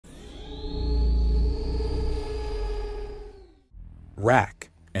rack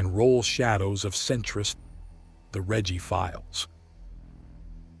and roll shadows of centrist, the Reggie files.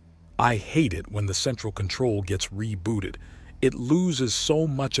 I hate it when the central control gets rebooted. It loses so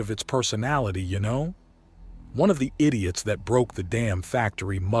much of its personality, you know? One of the idiots that broke the damn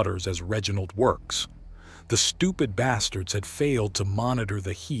factory mutters as Reginald works. The stupid bastards had failed to monitor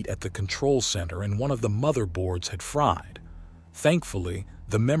the heat at the control center and one of the motherboards had fried. Thankfully,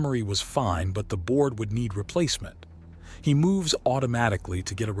 the memory was fine, but the board would need replacement. He moves automatically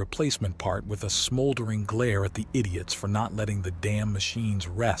to get a replacement part with a smoldering glare at the idiots for not letting the damn machines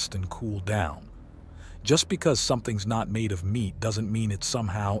rest and cool down. Just because something's not made of meat doesn't mean it's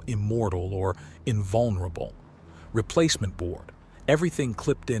somehow immortal or invulnerable. Replacement board, everything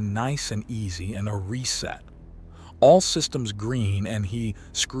clipped in nice and easy, and a reset. All systems green, and he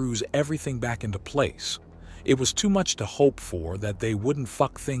screws everything back into place. It was too much to hope for that they wouldn't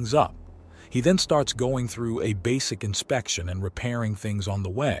fuck things up. He then starts going through a basic inspection and repairing things on the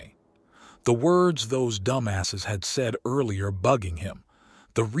way. The words those dumbasses had said earlier bugging him.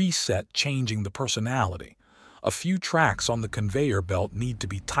 The reset changing the personality. A few tracks on the conveyor belt need to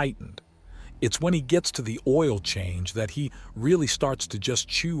be tightened. It's when he gets to the oil change that he really starts to just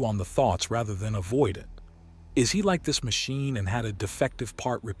chew on the thoughts rather than avoid it. Is he like this machine and had a defective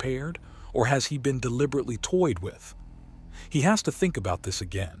part repaired, or has he been deliberately toyed with? He has to think about this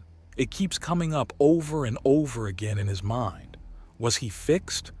again. It keeps coming up over and over again in his mind. Was he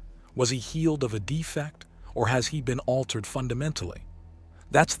fixed? Was he healed of a defect? Or has he been altered fundamentally?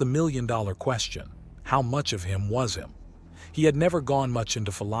 That's the million-dollar question. How much of him was him? He had never gone much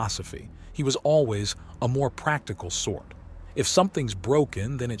into philosophy. He was always a more practical sort. If something's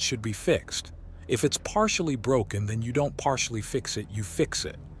broken, then it should be fixed. If it's partially broken, then you don't partially fix it, you fix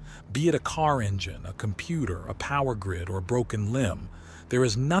it. Be it a car engine, a computer, a power grid, or a broken limb, there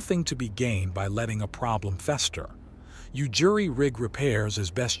is nothing to be gained by letting a problem fester. You jury-rig repairs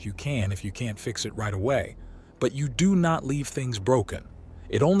as best you can if you can't fix it right away, but you do not leave things broken.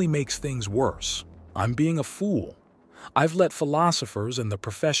 It only makes things worse. I'm being a fool. I've let philosophers and the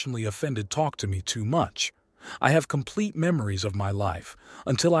professionally offended talk to me too much. I have complete memories of my life.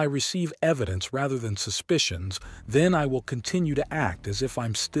 Until I receive evidence rather than suspicions, then I will continue to act as if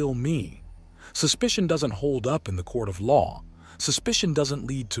I'm still me. Suspicion doesn't hold up in the court of law. Suspicion doesn't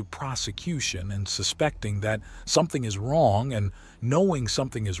lead to prosecution, and suspecting that something is wrong and knowing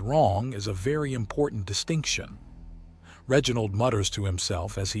something is wrong is a very important distinction. Reginald mutters to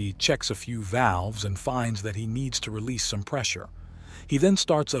himself as he checks a few valves and finds that he needs to release some pressure. He then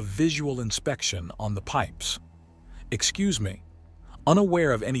starts a visual inspection on the pipes. Excuse me.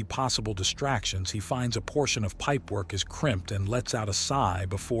 Unaware of any possible distractions, he finds a portion of pipework is crimped and lets out a sigh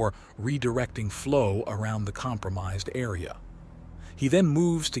before redirecting flow around the compromised area. He then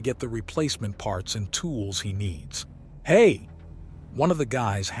moves to get the replacement parts and tools he needs. Hey! One of the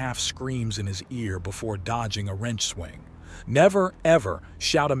guys half screams in his ear before dodging a wrench swing. Never, ever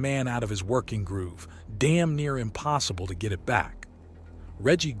shout a man out of his working groove. Damn near impossible to get it back.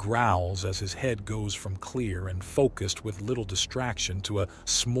 Reggie growls as his head goes from clear and focused with little distraction to a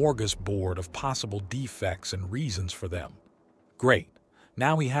smorgasbord of possible defects and reasons for them. Great.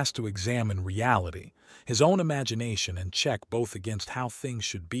 Now he has to examine reality, his own imagination, and check both against how things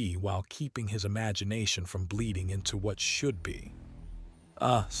should be while keeping his imagination from bleeding into what should be.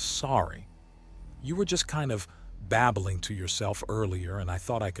 Sorry. You were just kind of babbling to yourself earlier and I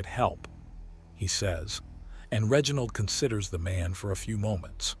thought I could help, he says, and Reginald considers the man for a few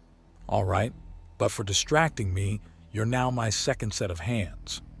moments. All right, but for distracting me, you're now my second set of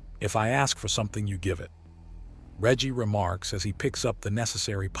hands. If I ask for something, you give it. Reggie remarks as he picks up the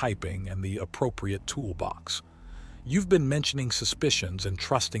necessary piping and the appropriate toolbox. You've been mentioning suspicions and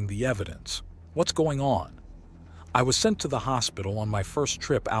trusting the evidence. What's going on? I was sent to the hospital on my first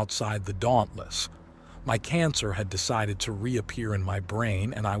trip outside the Dauntless. My cancer had decided to reappear in my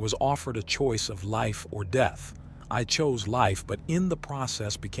brain and I was offered a choice of life or death. I chose life, but in the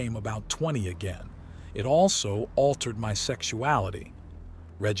process became about 20 again. It also altered my sexuality.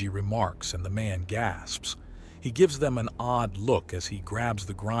 Reggie remarks and the man gasps. He gives them an odd look as he grabs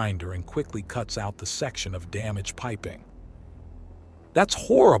the grinder and quickly cuts out the section of damaged piping. That's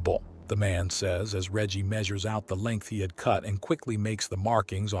horrible, the man says as Reggie measures out the length he had cut and quickly makes the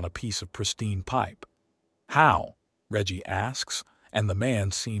markings on a piece of pristine pipe. How? Reggie asks, and the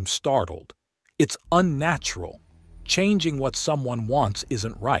man seems startled. It's unnatural. Changing what someone wants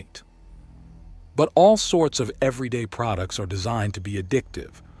isn't right. But all sorts of everyday products are designed to be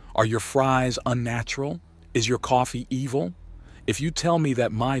addictive. Are your fries unnatural? Is your coffee evil? If you tell me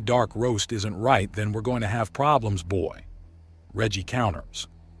that my dark roast isn't right, then we're going to have problems, boy. Reggie counters.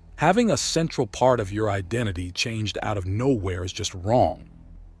 Having a central part of your identity changed out of nowhere is just wrong.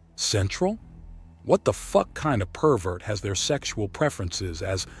 Central? What the fuck kind of pervert has their sexual preferences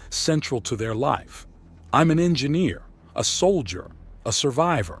as central to their life? I'm an engineer, a soldier, a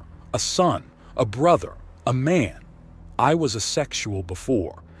survivor, a son, a brother, a man. I was asexual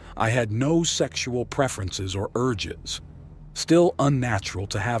before. I had no sexual preferences or urges. Still unnatural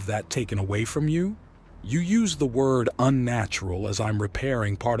to have that taken away from you? You use the word unnatural as I'm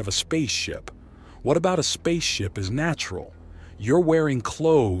repairing part of a spaceship. What about a spaceship is natural? You're wearing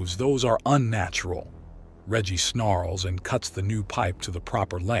clothes, those are unnatural. Reggie snarls and cuts the new pipe to the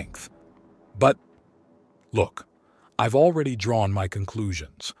proper length. But, look, I've already drawn my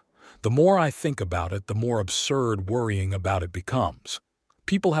conclusions. The more I think about it, the more absurd worrying about it becomes.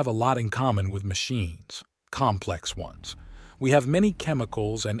 People have a lot in common with machines, complex ones. We have many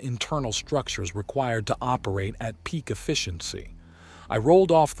chemicals and internal structures required to operate at peak efficiency. I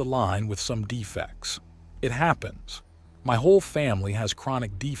rolled off the line with some defects. It happens. My whole family has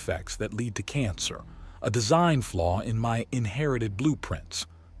chronic defects that lead to cancer, a design flaw in my inherited blueprints.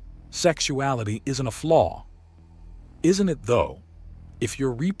 Sexuality isn't a flaw. Isn't it, though? If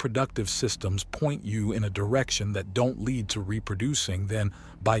your reproductive systems point you in a direction that don't lead to reproducing, then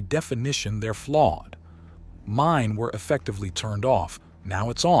by definition they're flawed. Mine were effectively turned off. Now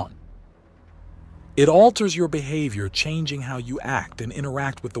it's on. It alters your behavior, changing how you act and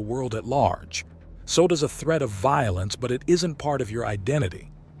interact with the world at large. So does a threat of violence, but it isn't part of your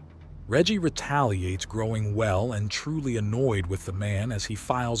identity. Reggie retaliates, growing well and truly annoyed with the man as he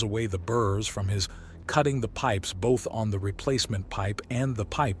files away the burrs from his cutting the pipes both on the replacement pipe and the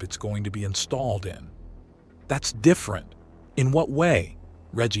pipe it's going to be installed in. That's different. In what way?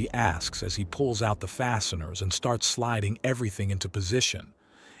 Reggie asks as he pulls out the fasteners and starts sliding everything into position.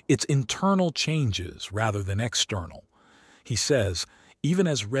 It's internal changes rather than external. He says, even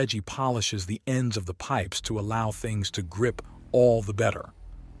as Reggie polishes the ends of the pipes to allow things to grip all the better.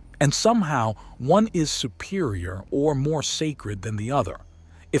 And somehow, one is superior or more sacred than the other.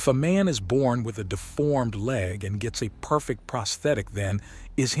 If a man is born with a deformed leg and gets a perfect prosthetic, then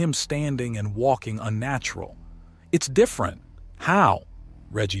is him standing and walking unnatural? It's different. How?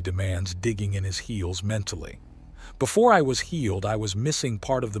 Reggie demands, digging in his heels mentally. Before I was healed, I was missing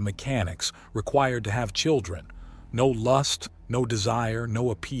part of the mechanics required to have children. No lust, no desire,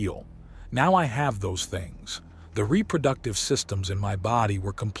 no appeal. Now I have those things. The reproductive systems in my body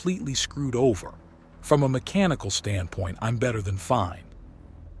were completely screwed over. From a mechanical standpoint, I'm better than fine.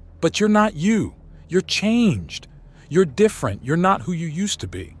 But you're not you. You're changed. You're different. You're not who you used to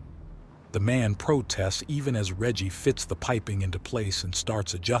be. The man protests even as Reggie fits the piping into place and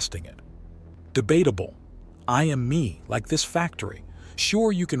starts adjusting it. Debatable. I am me, like this factory.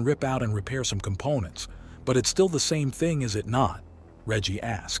 Sure, you can rip out and repair some components, but it's still the same thing, is it not? Reggie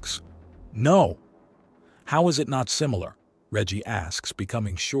asks. No. How is it not similar? Reggie asks,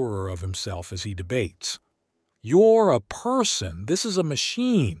 becoming surer of himself as he debates. You're a person. This is a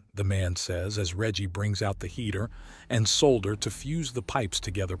machine, the man says as Reggie brings out the heater and solder to fuse the pipes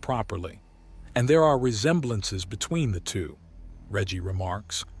together properly. And there are resemblances between the two, Reggie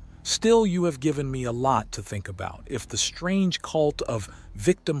remarks. Still, you have given me a lot to think about. If the strange cult of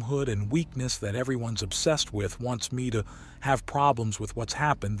victimhood and weakness that everyone's obsessed with wants me to have problems with what's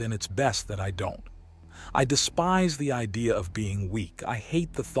happened, then it's best that I don't. I despise the idea of being weak. I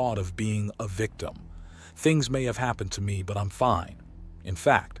hate the thought of being a victim. Things may have happened to me, but I'm fine. In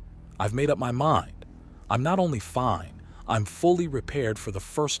fact, I've made up my mind. I'm not only fine, I'm fully repaired for the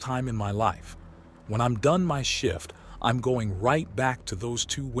first time in my life. When I'm done my shift, I'm going right back to those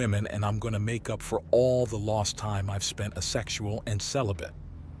two women and I'm going to make up for all the lost time I've spent asexual and celibate.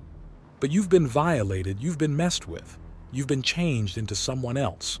 But you've been violated, you've been messed with. You've been changed into someone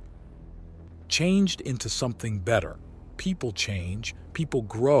else. Changed into something better. People change, people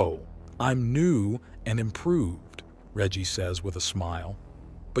grow. I'm new and improved, Reggie says with a smile.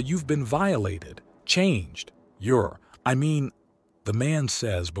 But you've been violated, changed. The man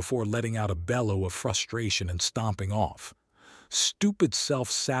says before letting out a bellow of frustration and stomping off. Stupid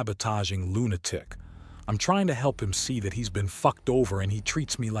self-sabotaging lunatic. I'm trying to help him see that he's been fucked over and he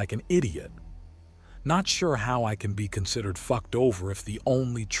treats me like an idiot. Not sure how I can be considered fucked over if the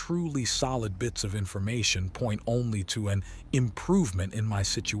only truly solid bits of information point only to an improvement in my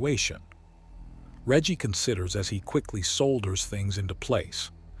situation. Reggie considers as he quickly solders things into place.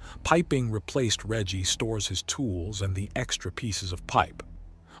 Piping replaced. Reggie stores his tools and the extra pieces of pipe.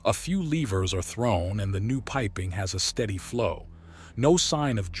 A few levers are thrown and the new piping has a steady flow. No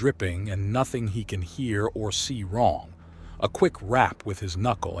sign of dripping and nothing he can hear or see wrong. A quick rap with his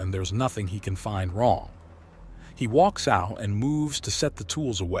knuckle and there's nothing he can find wrong. He walks out and moves to set the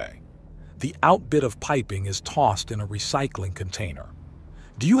tools away. The out bit of piping is tossed in a recycling container.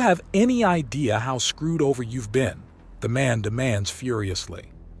 "Do you have any idea how screwed over you've been?" the man demands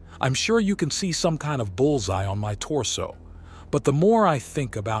furiously. "I'm sure you can see some kind of bullseye on my torso, but the more I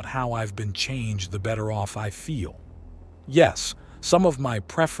think about how I've been changed, the better off I feel. Yes, some of my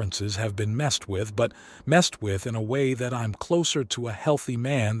preferences have been messed with, but messed with in a way that I'm closer to a healthy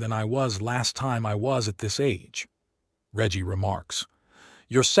man than I was last time I was at this age," Reggie remarks.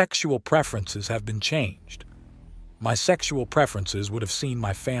 "Your sexual preferences have been changed." "My sexual preferences would have seen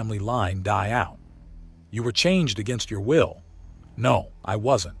my family line die out." "You were changed against your will." "No, I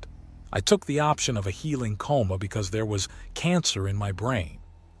wasn't. I took the option of a healing coma because there was cancer in my brain.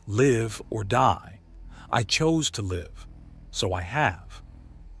 Live or die. I chose to live, so I have.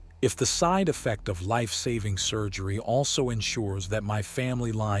 If the side effect of life-saving surgery also ensures that my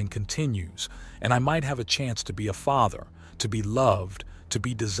family line continues and I might have a chance to be a father, to be loved, to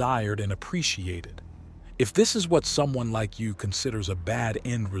be desired and appreciated. If this is what someone like you considers a bad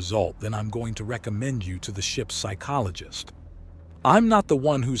end result, then I'm going to recommend you to the ship's psychologist. I'm not the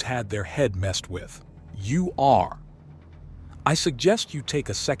one who's had their head messed with. You are. I suggest you take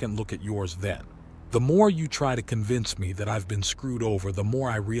a second look at yours then. The more you try to convince me that I've been screwed over, the more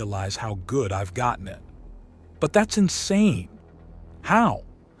I realize how good I've gotten it." "But that's insane." "How?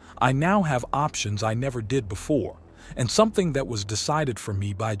 I now have options I never did before, and something that was decided for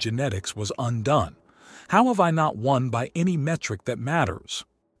me by genetics was undone. How have I not won by any metric that matters?"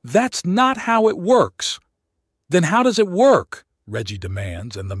 "That's not how it works." "Then how does it work?" Reggie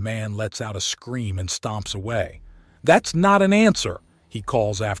demands, and the man lets out a scream and stomps away. "That's not an answer," he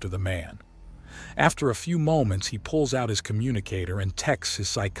calls after the man. After a few moments, he pulls out his communicator and texts his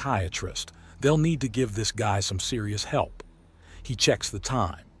psychiatrist. They'll need to give this guy some serious help. He checks the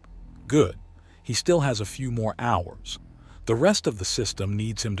time. Good. He still has a few more hours. The rest of the system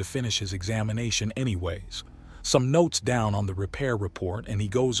needs him to finish his examination anyways. Some notes down on the repair report, and he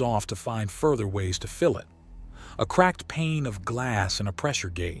goes off to find further ways to fill it. A cracked pane of glass and a pressure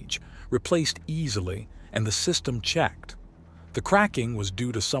gauge, replaced easily, and the system checked. The cracking was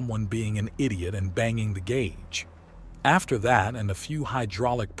due to someone being an idiot and banging the gauge. After that, and a few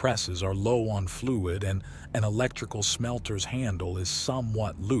hydraulic presses are low on fluid, and an electrical smelter's handle is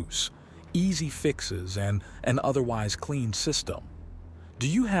somewhat loose. Easy fixes and an otherwise clean system. Do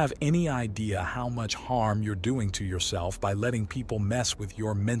you have any idea how much harm you're doing to yourself by letting people mess with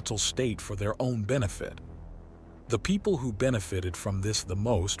your mental state for their own benefit? The people who benefited from this the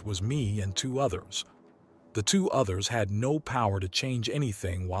most was me and 2 others. The 2 others had no power to change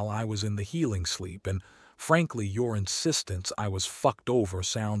anything while I was in the healing sleep, and frankly, your insistence I was fucked over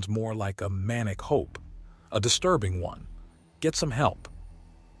sounds more like a manic hope. A disturbing one. Get some help.